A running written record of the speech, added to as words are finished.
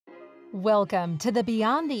Welcome to the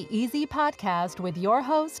Beyond the Easy podcast with your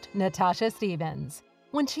host, Natasha Stevens.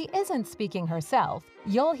 When she isn't speaking herself,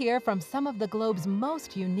 you'll hear from some of the globe's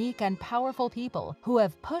most unique and powerful people who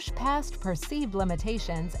have pushed past perceived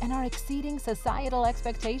limitations and are exceeding societal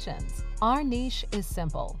expectations. Our niche is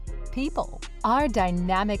simple: people. Our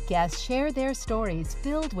dynamic guests share their stories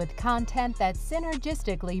filled with content that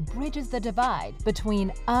synergistically bridges the divide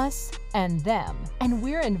between us and them. And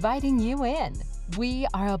we're inviting you in. We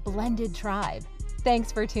are a blended tribe.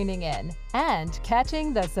 Thanks for tuning in and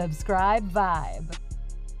catching the subscribe vibe.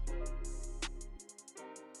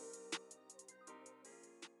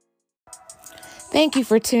 Thank you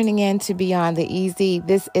for tuning in to Beyond the Easy.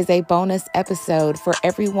 This is a bonus episode for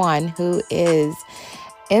everyone who is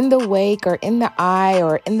in the wake or in the eye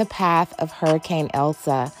or in the path of Hurricane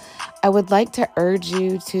Elsa. I would like to urge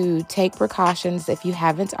you to take precautions if you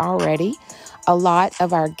haven't already. A lot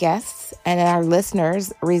of our guests and our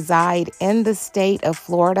listeners reside in the state of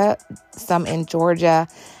Florida, some in Georgia,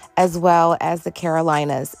 as well as the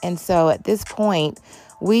Carolinas. And so at this point,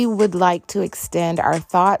 we would like to extend our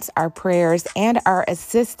thoughts, our prayers, and our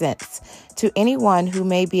assistance to anyone who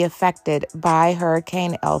may be affected by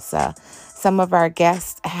Hurricane Elsa. Some of our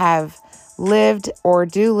guests have lived or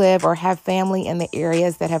do live or have family in the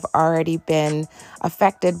areas that have already been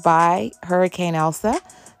affected by Hurricane Elsa.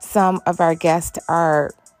 Some of our guests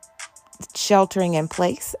are sheltering in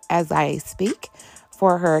place as I speak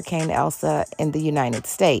for Hurricane Elsa in the United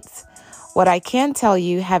States. What I can tell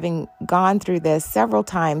you, having gone through this several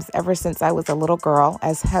times ever since I was a little girl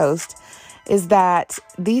as host, is that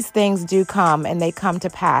these things do come and they come to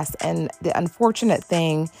pass. And the unfortunate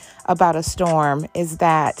thing about a storm is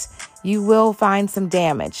that you will find some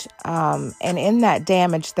damage. And in that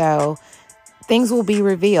damage, though, things will be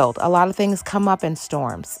revealed. A lot of things come up in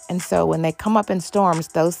storms. And so when they come up in storms,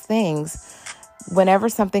 those things, whenever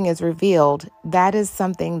something is revealed, that is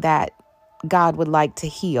something that God would like to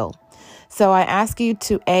heal. So I ask you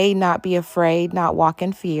to A, not be afraid, not walk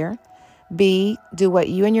in fear. B, do what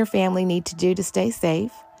you and your family need to do to stay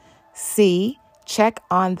safe. C, check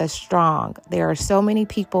on the strong. There are so many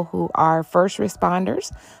people who are first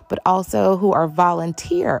responders, but also who are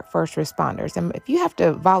volunteer first responders. And if you have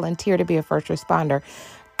to volunteer to be a first responder,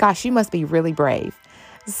 gosh, you must be really brave.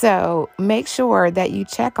 So make sure that you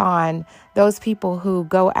check on those people who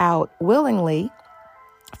go out willingly,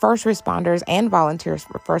 first responders and volunteers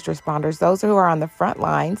for first responders, those who are on the front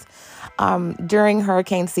lines during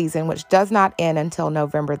hurricane season, which does not end until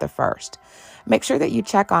November the 1st. Make sure that you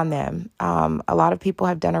check on them. A lot of people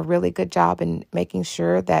have done a really good job in making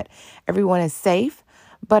sure that everyone is safe,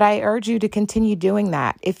 but I urge you to continue doing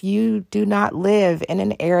that. If you do not live in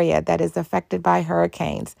an area that is affected by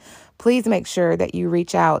hurricanes, please make sure that you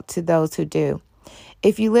reach out to those who do.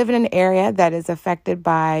 If you live in an area that is affected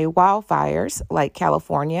by wildfires like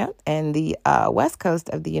California and the west coast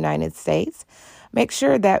of the United States, make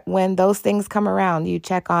sure that when those things come around, you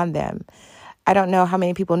check on them. I don't know how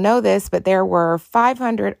many people know this, but there were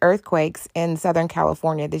 500 earthquakes in Southern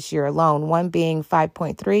California this year alone, one being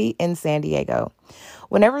 5.3 in San Diego.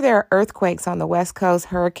 Whenever there are earthquakes on the west coast,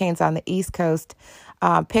 hurricanes on the east coast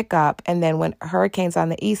pick up, and then when hurricanes on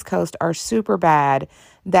the east coast are super bad,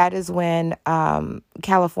 that is when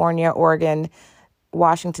California, Oregon,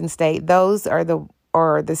 Washington State, those are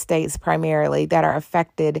the states primarily that are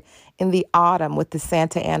affected in the autumn with the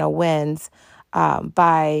Santa Ana winds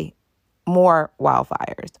by more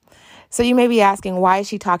wildfires. So you may be asking, why is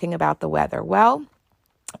she talking about the weather? Well,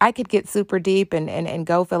 I could get super deep and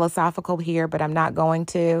go philosophical here, but I'm not going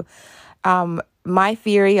to. My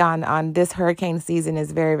theory on this hurricane season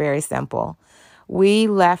is very, very simple. We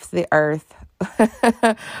left the earth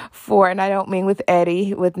and I don't mean with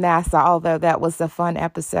Eddie, with NASA, although that was a fun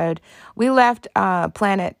episode. We left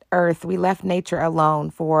planet Earth, we left nature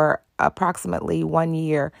alone for approximately 1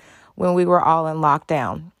 year when we were all in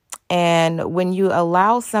lockdown. And when you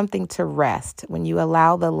allow something to rest, when you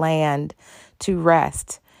allow the land to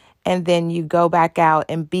rest, and then you go back out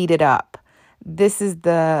and beat it up, this is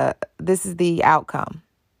the outcome.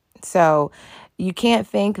 So you can't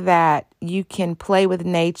think that you can play with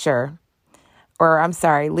nature,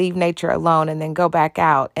 leave nature alone and then go back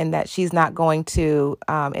out, and that she's not going to,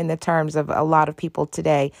 in the terms of a lot of people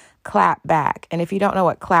today, clap back. And if you don't know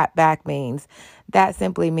what clap back means, that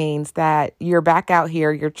simply means that you're back out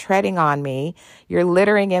here, you're treading on me, you're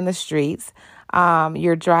littering in the streets,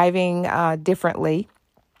 you're driving differently,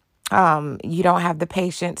 you don't have the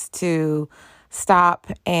patience to stop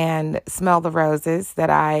and smell the roses that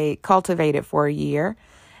I cultivated for a year.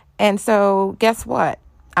 And so guess what?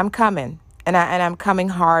 I'm coming. And I'm coming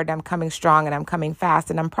hard, I'm coming strong, and I'm coming fast,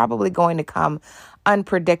 and I'm probably going to come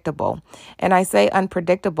unpredictable. And I say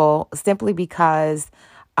unpredictable simply because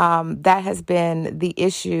that has been the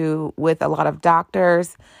issue with a lot of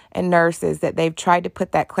doctors and nurses, that they've tried to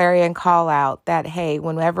put that clarion call out that, hey,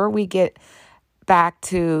 whenever we get back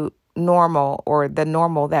to normal, or the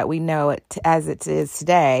normal that we know it as it is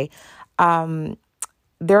today,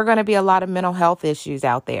 there are going to be a lot of mental health issues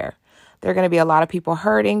out there. There are going to be a lot of people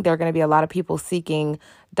hurting. There are going to be a lot of people seeking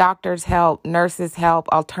doctors' help, nurses' help,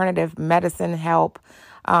 alternative medicine help,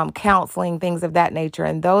 counseling, things of that nature.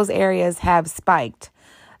 And those areas have spiked.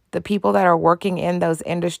 The people that are working in those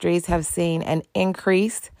industries have seen an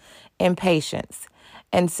increase in patients.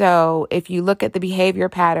 And so if you look at the behavior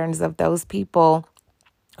patterns of those people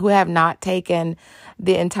who have not taken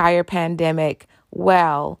the entire pandemic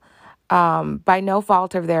well, by no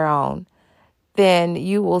fault of their own, then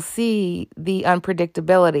you will see the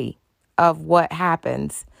unpredictability of what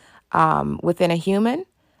happens within a human,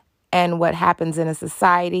 and what happens in a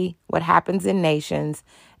society, what happens in nations,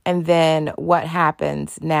 and then what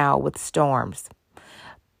happens now with storms.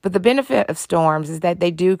 But the benefit of storms is that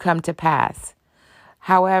they do come to pass.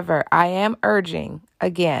 However, I am urging,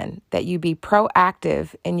 again, that you be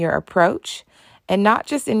proactive in your approach, and not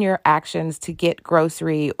just in your actions to get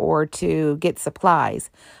grocery or to get supplies,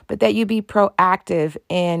 but that you be proactive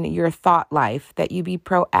in your thought life, that you be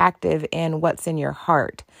proactive in what's in your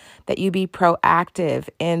heart, that you be proactive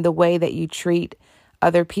in the way that you treat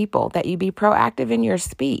other people, that you be proactive in your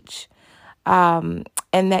speech, and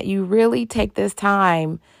that you really take this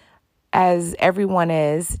time, as everyone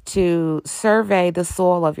is, to survey the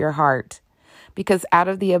soil of your heart, because out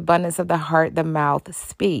of the abundance of the heart, the mouth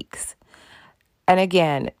speaks. And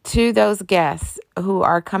again, to those guests who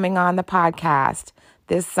are coming on the podcast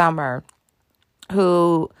this summer,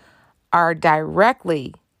 who are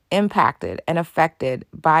directly impacted and affected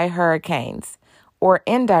by hurricanes, or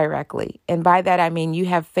indirectly, and by that I mean you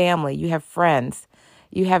have family, you have friends,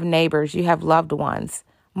 you have neighbors, you have loved ones,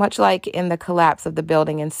 much like in the collapse of the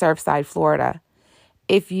building in Surfside, Florida.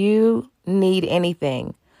 If you need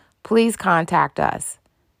anything, please contact us.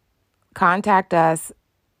 Contact us,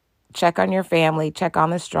 check on your family, check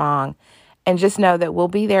on the strong, and just know that we'll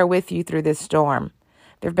be there with you through this storm.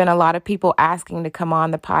 There have been a lot of people asking to come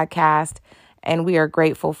on the podcast, and we are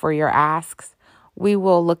grateful for your asks. We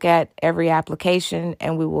will look at every application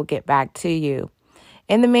and we will get back to you.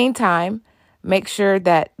 In the meantime, make sure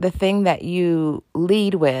that the thing that you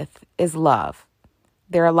lead with is love.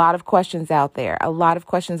 There are a lot of questions out there, a lot of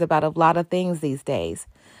questions about a lot of things these days.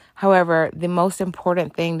 However, the most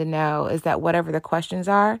important thing to know is that whatever the questions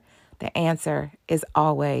are, the answer is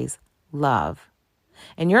always love.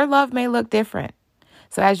 And your love may look different.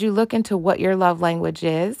 So as you look into what your love language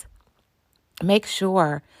is, make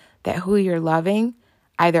sure that who you're loving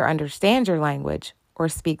either understands your language or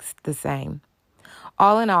speaks the same.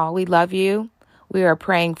 All in all, we love you. We are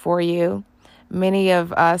praying for you. Many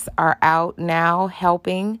of us are out now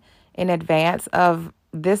helping in advance of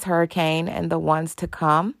this hurricane and the ones to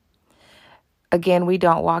come. Again, we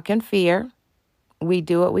don't walk in fear. We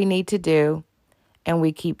do what we need to do, and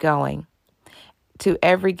we keep going. To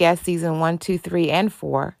every guest, season 1, 2, 3, and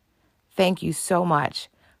 4, thank you so much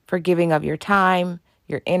for giving of your time,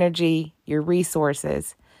 your energy, your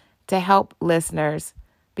resources to help listeners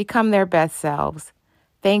become their best selves.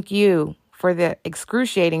 Thank you for the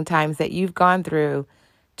excruciating times that you've gone through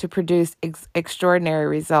to produce extraordinary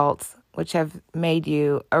results, which have made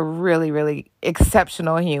you a really, really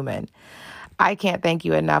exceptional human. I can't thank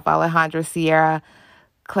you enough, Alejandra, Sierra,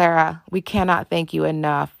 Clara. We cannot thank you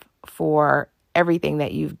enough for everything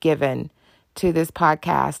that you've given to this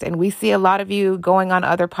podcast. And we see a lot of you going on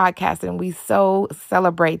other podcasts, and we so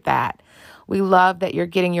celebrate that. We love that you're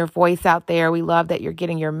getting your voice out there. We love that you're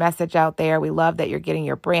getting your message out there. We love that you're getting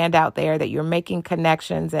your brand out there, that you're making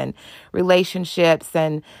connections and relationships,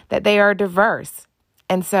 and that they are diverse.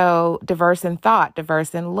 And so diverse in thought,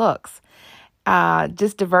 diverse in looks,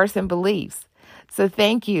 just diverse in beliefs. So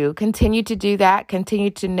thank you. Continue to do that. Continue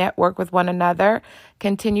to network with one another.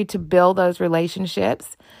 Continue to build those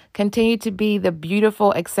relationships. Continue to be the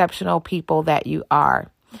beautiful, exceptional people that you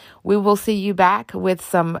are. We will see you back with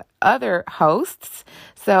some other hosts.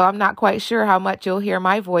 So I'm not quite sure how much you'll hear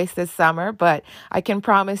my voice this summer, but I can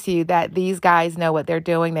promise you that these guys know what they're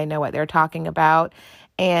doing. They know what they're talking about.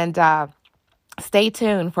 And stay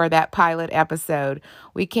tuned for that pilot episode.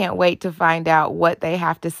 We can't wait to find out what they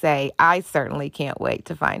have to say. I certainly can't wait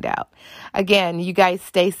to find out. Again, you guys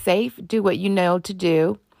stay safe. Do what you know to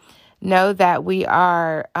do. Know that we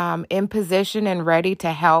are in position and ready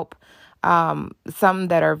to help some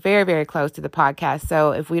that are very, very close to the podcast.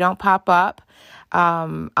 So if we don't pop up,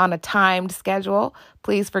 on a timed schedule,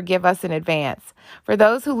 please forgive us in advance. For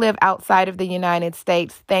those who live outside of the United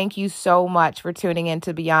States, thank you so much for tuning in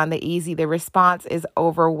to Beyond the Easy. The response is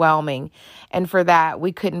overwhelming, and for that,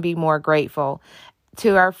 we couldn't be more grateful.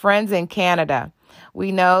 To our friends in Canada,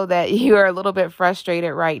 we know that you are a little bit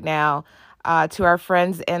frustrated right now. To our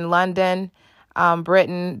friends in London,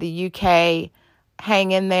 Britain, the UK,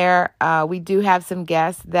 hang in there. We do have some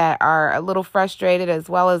guests that are a little frustrated, as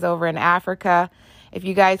well as over in Africa. If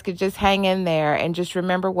you guys could just hang in there and just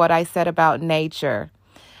remember what I said about nature.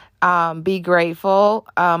 Be grateful,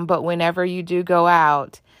 but whenever you do go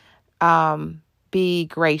out, be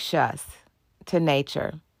gracious to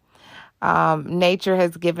nature. Nature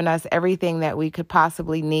has given us everything that we could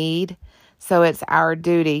possibly need, so it's our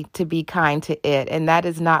duty to be kind to it. And that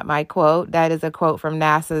is not my quote. That is a quote from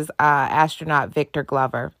NASA's astronaut Victor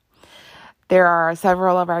Glover. There are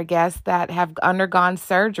several of our guests that have undergone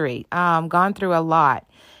surgery, gone through a lot.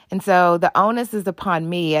 And so the onus is upon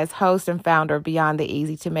me as host and founder of Beyond the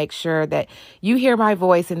Easy to make sure that you hear my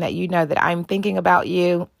voice and that you know that I'm thinking about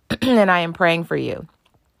you and I am praying for you.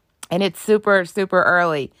 And it's super, super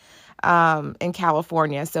early in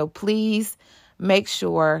California. So please make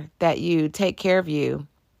sure that you take care of you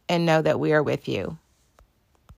and know that we are with you.